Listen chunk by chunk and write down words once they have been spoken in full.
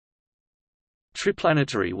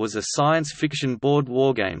Triplanetary was a science fiction board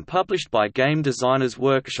wargame published by Game Designers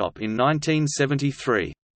Workshop in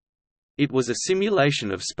 1973. It was a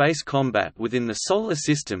simulation of space combat within the Solar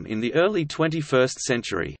System in the early 21st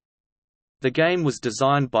century. The game was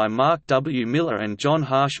designed by Mark W. Miller and John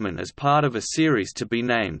Harshman as part of a series to be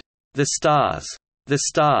named, The Stars. The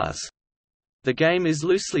Stars. The game is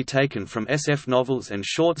loosely taken from SF novels and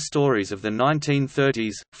short stories of the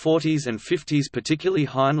 1930s, 40s and 50s, particularly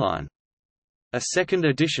Heinlein. A second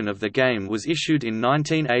edition of the game was issued in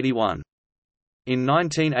 1981. In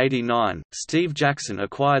 1989, Steve Jackson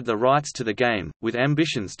acquired the rights to the game, with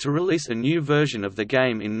ambitions to release a new version of the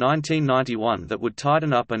game in 1991 that would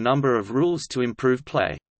tighten up a number of rules to improve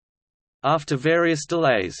play. After various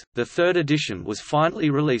delays, the third edition was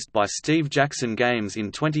finally released by Steve Jackson Games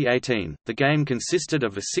in 2018. The game consisted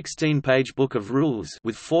of a 16-page book of rules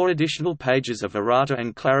with 4 additional pages of errata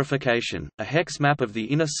and clarification, a hex map of the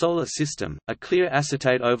inner solar system, a clear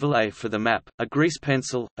acetate overlay for the map, a grease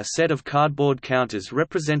pencil, a set of cardboard counters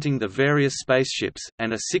representing the various spaceships,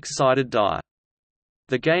 and a 6-sided die.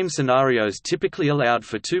 The game scenarios typically allowed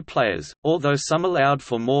for 2 players, although some allowed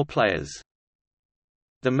for more players.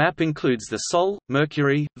 The map includes the Sol,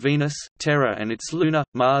 Mercury, Venus, Terra and its lunar,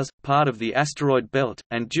 Mars, part of the asteroid belt,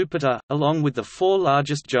 and Jupiter, along with the 4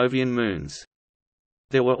 largest Jovian moons.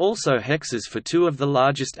 There were also hexes for 2 of the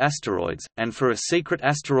largest asteroids, and for a secret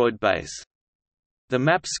asteroid base. The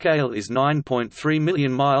map scale is 9.3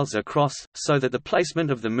 million miles across, so that the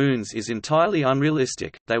placement of the moons is entirely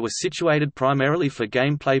unrealistic. They were situated primarily for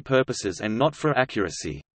gameplay purposes and not for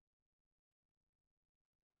accuracy.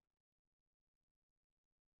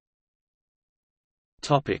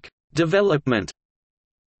 Development.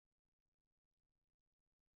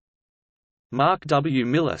 Mark W.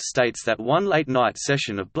 Miller states that one late-night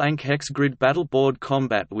session of blank hex grid battle board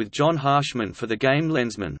combat with John Harshman for the game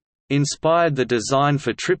Lensman inspired the design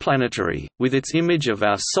for Triplanetary, with its image of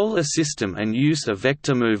our solar system and use of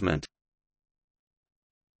vector movement.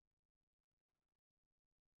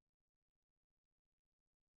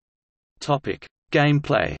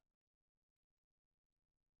 Gameplay.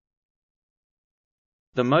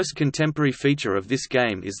 The most contemporary feature of this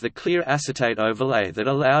game is the clear acetate overlay that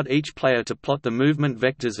allowed each player to plot the movement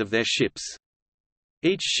vectors of their ships.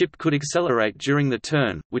 Each ship could accelerate during the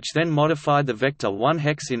turn, which then modified the vector 1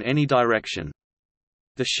 hex in any direction.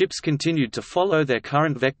 The ships continued to follow their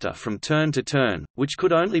current vector from turn to turn, which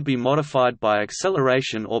could only be modified by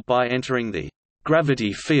acceleration or by entering the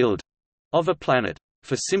gravity field of a planet.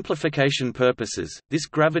 For simplification purposes, this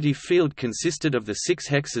gravity field consisted of the 6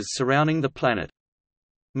 hexes surrounding the planet.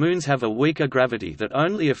 Moons have a weaker gravity that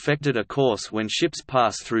only affected a course when ships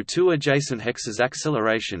pass through 2 adjacent hexes.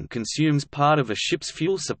 Acceleration consumes part of a ship's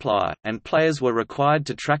fuel supply, and players were required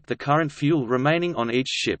to track the current fuel remaining on each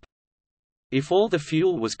ship. If all the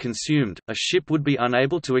fuel was consumed, a ship would be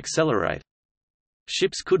unable to accelerate.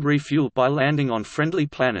 Ships could refuel by landing on friendly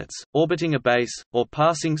planets, orbiting a base, or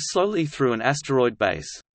passing slowly through an asteroid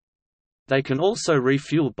base. They can also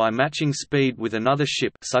refuel by matching speed with another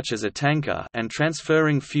ship such as a tanker and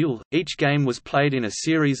transferring fuel. Each game was played in a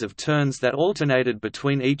series of turns that alternated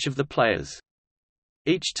between each of the players.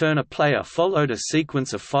 Each turn a player followed a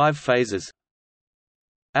sequence of 5 phases.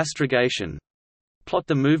 Astrogation. Plot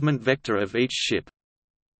the movement vector of each ship.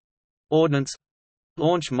 Ordnance.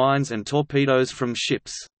 Launch mines and torpedoes from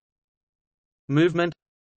ships. Movement.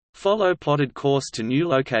 Follow plotted course to new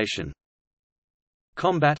location.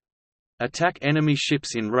 Combat. Attack enemy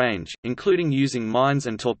ships in range, including using mines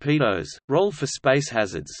and torpedoes. Roll for space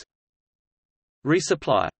hazards.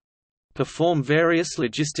 Resupply. Perform various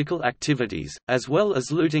logistical activities, as well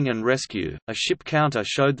as looting and rescue. A ship counter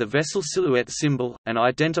showed the vessel silhouette symbol, an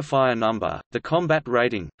identifier number, the combat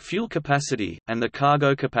rating, fuel capacity, and the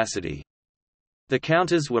cargo capacity. The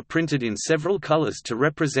counters were printed in several colors to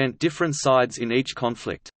represent different sides in each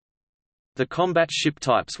conflict. The combat ship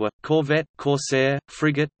types were corvette, corsair,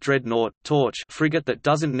 frigate, dreadnought, torch, frigate that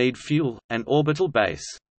doesn't need fuel, and orbital base.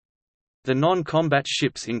 The non-combat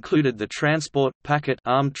ships included the transport, packet,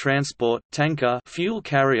 armed transport, tanker, fuel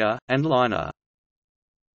carrier, and liner.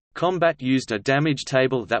 Combat used a damage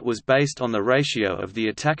table that was based on the ratio of the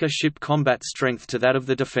attacker ship combat strength to that of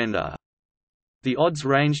the defender. The odds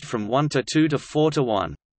ranged from 1 to 2 to 4 to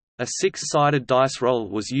 1. A 6-sided dice roll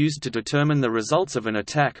was used to determine the results of an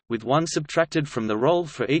attack, with 1 subtracted from the roll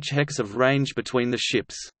for each hex of range between the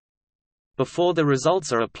ships. Before the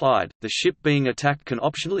results are applied, the ship being attacked can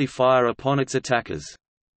optionally fire upon its attackers.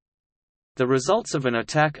 The results of an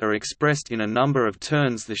attack are expressed in a number of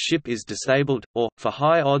turns the ship is disabled, or, for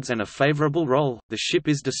high odds and a favorable roll, the ship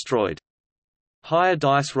is destroyed. Higher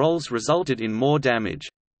dice rolls resulted in more damage.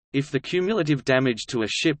 If the cumulative damage to a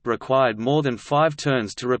ship required more than 5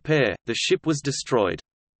 turns to repair, the ship was destroyed.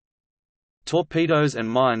 Torpedoes and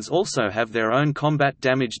mines also have their own combat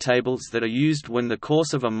damage tables that are used when the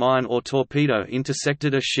course of a mine or torpedo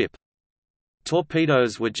intersected a ship.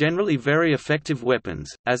 Torpedoes were generally very effective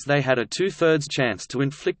weapons, as they had a 2/3 chance to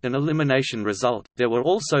inflict an elimination result. There were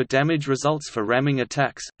also damage results for ramming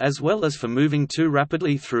attacks, as well as for moving too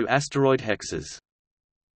rapidly through asteroid hexes.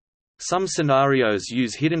 Some scenarios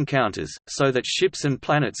use hidden counters, so that ships and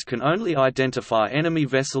planets can only identify enemy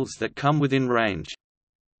vessels that come within range.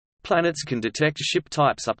 Planets can detect ship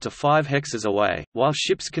types up to 5 hexes away, while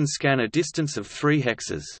ships can scan a distance of 3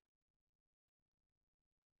 hexes.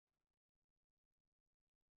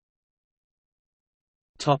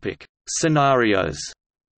 Scenarios.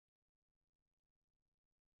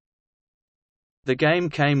 The game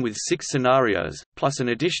came with 6 scenarios, plus an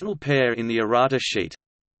additional pair in the errata sheet.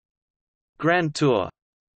 Grand Tour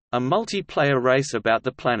 — a multiplayer race about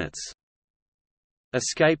the planets.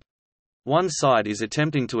 Escape — one side is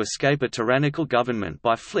attempting to escape a tyrannical government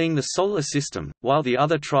by fleeing the Solar System, while the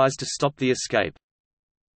other tries to stop the escape.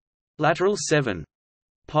 Lateral 7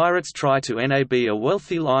 — pirates try to nab a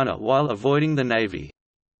wealthy liner while avoiding the Navy.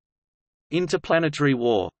 Interplanetary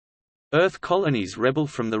war — Earth colonies rebel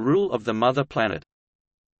from the rule of the mother planet.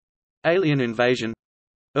 Alien invasion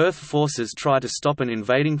 — Earth forces try to stop an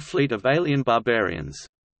invading fleet of alien barbarians.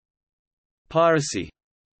 Piracy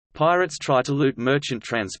 — pirates try to loot merchant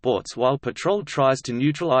transports while patrol tries to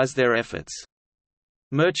neutralize their efforts.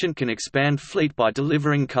 Merchant can expand fleet by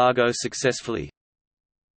delivering cargo successfully.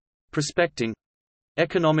 Prospecting —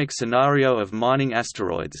 economic scenario of mining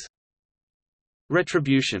asteroids.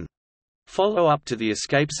 Retribution — follow-up to the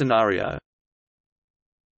escape scenario.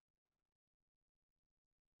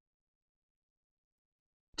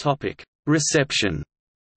 Reception.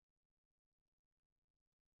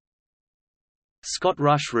 Scott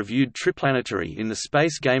Rush reviewed Triplanetary in the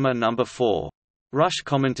Space Gamer No. 4. Rush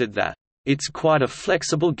commented that, "It's quite a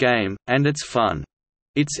flexible game, and it's fun.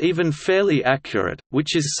 It's even fairly accurate,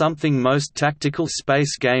 which is something most tactical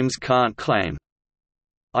space games can't claim.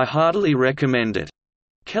 I heartily recommend it."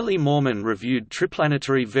 Kelly Moorman reviewed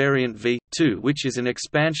Triplanetary Variant V2, which is an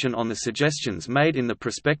expansion on the suggestions made in the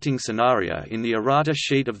prospecting scenario in the errata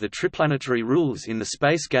sheet of the Triplanetary rules in the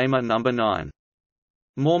Space Gamer No. 9.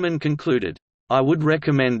 Moorman concluded, "I would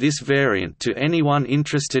recommend this variant to anyone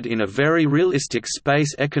interested in a very realistic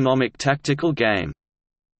space economic tactical game."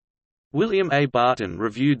 William A. Barton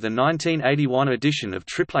reviewed the 1981 edition of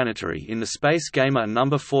Triplanetary in the Space Gamer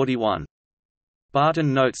No. 41.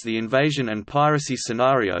 Barton notes the invasion and piracy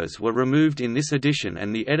scenarios were removed in this edition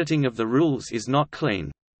and the editing of the rules is not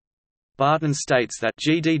clean. Barton states that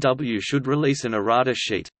GDW should release an errata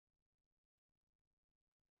sheet.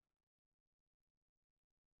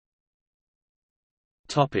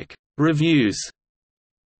 Reviews.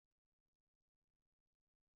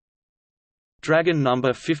 Dragon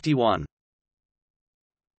No. 51.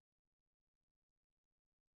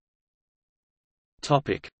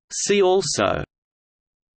 See also: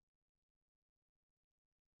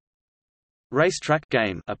 Racetrack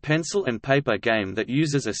game, a pencil and paper game that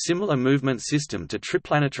uses a similar movement system to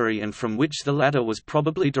Triplanetary and from which the latter was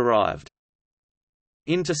probably derived.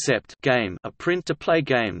 Intercept game, a print-to-play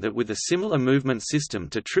game that with a similar movement system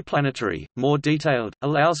to Triplanetary, more detailed,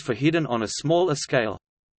 allows for hidden on a smaller scale.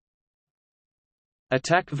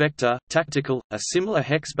 Attack Vector Tactical, a similar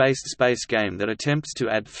hex-based space game that attempts to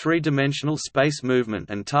add three-dimensional space movement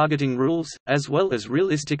and targeting rules, as well as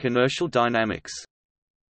realistic inertial dynamics.